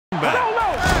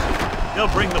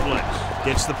They'll bring the blitz.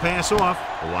 Gets the pass off.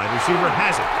 The wide receiver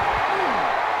has it.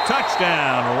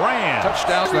 Touchdown, Rams.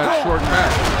 Touchdown, that short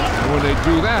pass. And when they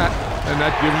do that, then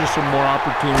that gives you some more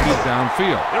opportunities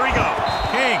downfield. There he goes.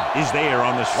 King is there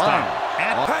on the stop.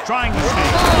 Trying to stay.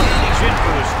 He's in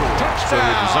for the score. So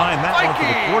they designed that one for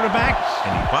the quarterback,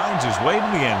 and he finds his way to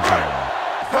the end zone.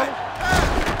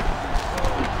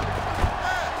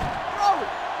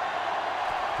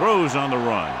 Throws on the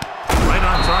run. Right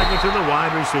on target to the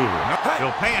wide receiver.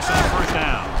 He'll pass on first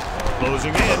down.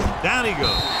 Closing in. Down he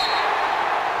goes.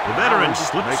 The veteran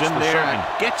slips in there and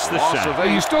gets the sack.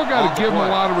 Hey, you still got to give him a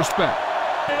lot of respect.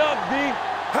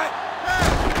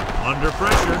 Under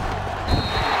pressure.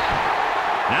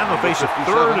 Now they'll face a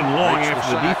third and long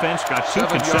after the defense got two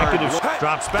consecutive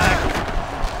drops back.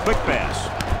 Quick pass.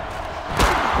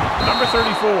 Number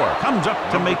 34 comes up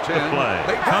to make the play.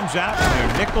 Comes out in their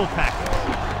nickel package.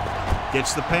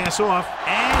 Gets the pass off,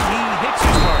 and he hits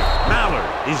his mark. Mallard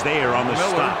is there on the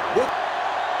stop.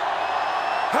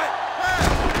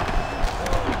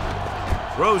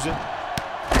 Throws it,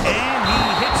 and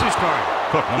he hits his target.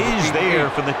 Cook is there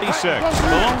for the 36. The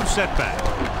lone setback.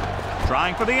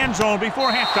 Trying for the end zone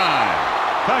before halftime.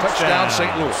 Touchdown,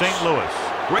 St. Louis. St. Louis.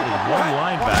 With one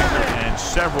linebacker and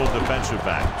several defensive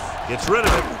backs. Gets rid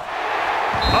of it.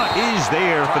 Is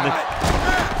there for the...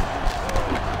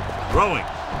 Throwing.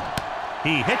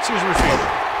 He hits his receiver.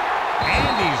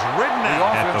 And he's ridden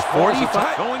out at the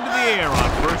 45. Going to the air on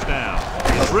first down.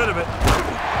 Gets rid of it.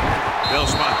 They'll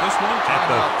spot this one at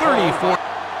the 34.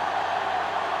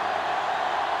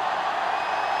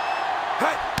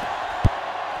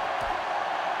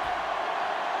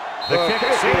 The kick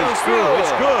sails through.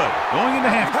 It's good. Going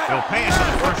into half. He'll pass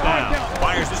on first down.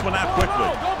 Fires this one out quickly.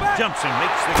 Jumps and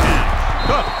makes the catch.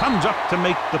 Cook comes up to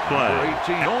make the play.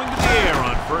 Going to the air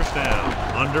on first down.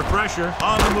 Under pressure.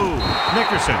 On the move.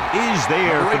 Nickerson is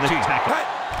there for the tackle.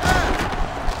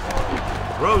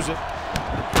 Throws it.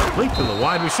 Complete to the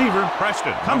wide receiver.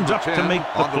 Preston comes up to make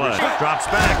the play.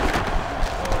 Drops back.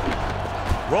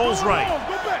 Rolls right.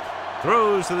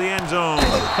 Throws to the end zone.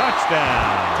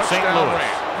 Touchdown. St. Louis.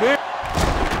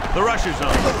 The rusher's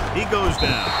on. He goes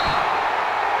down.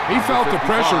 He felt the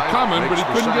pressure coming, but he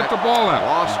couldn't get the ball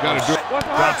out. He's got to do it.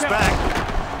 Drops back.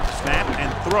 Snap and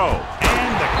throw.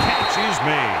 And the catch is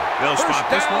made. They'll spot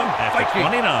this one at the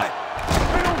 29.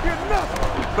 They don't get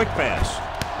nothing. Quick pass.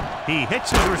 He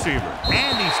hits his receiver.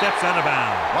 And he steps out of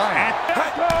bounds.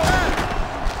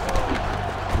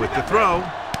 With the throw.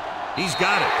 He's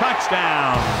got it.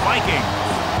 Touchdown, Vikings.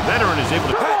 Veteran is able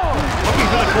to... Looking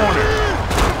for the corner.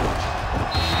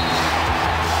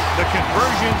 The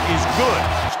conversion is good.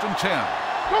 First and 10.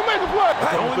 Don't make the play.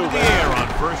 Going to the air on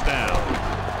first down.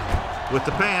 With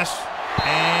the pass.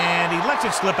 And he lets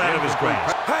it slip out of his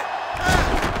grasp.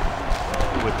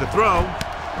 With the throw.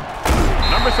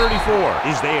 Number 34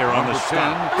 is there on the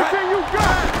stop.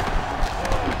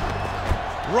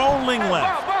 Rolling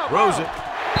left. Throws it.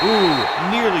 Ooh,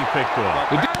 nearly picked off.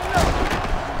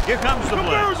 Here comes the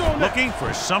blitz. Looking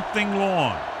for something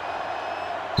long.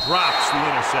 Drops the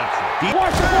interception.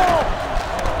 Watch the ball.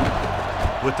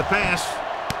 With the pass.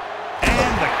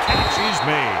 And the catch is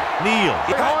made. Neal.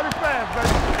 Hard and fast,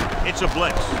 baby. It's a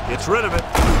blitz. Gets rid of it.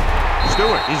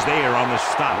 Stewart is there on the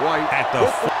stop. At the...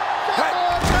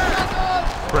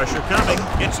 Pressure coming.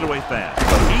 Gets it away fast.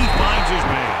 He finds his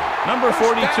man. Number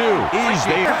 42 is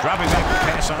there. Dropping back the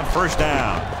pass on first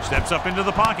down. Steps up into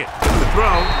the pocket. The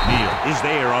throw. Neal is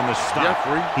there on the stop.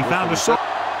 He found a...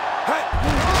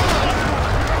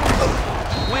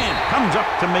 Win comes up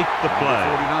to make the play.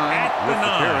 At the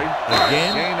 9.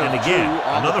 Again and again.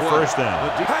 Another first down.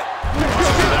 Out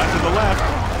to the left.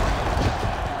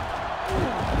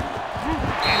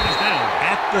 And he's down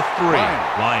at the 3.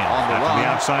 Lions back to the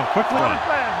outside quickly.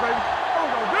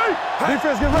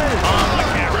 Defense, get ready. On the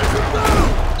carry.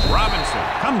 Robinson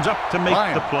comes up to make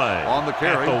the play. On the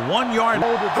carry. At the 1-yard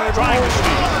line. Trying to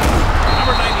steal.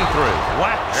 Number 93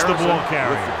 whacks the ball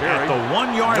carrier at the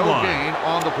 1-yard line. No gain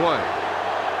on the play.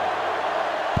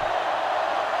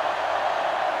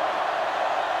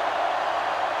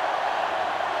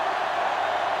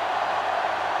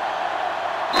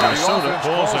 Minnesota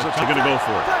calls it. They're going to go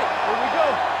for it.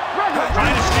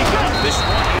 Trying to sneak it. This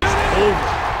one is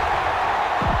over.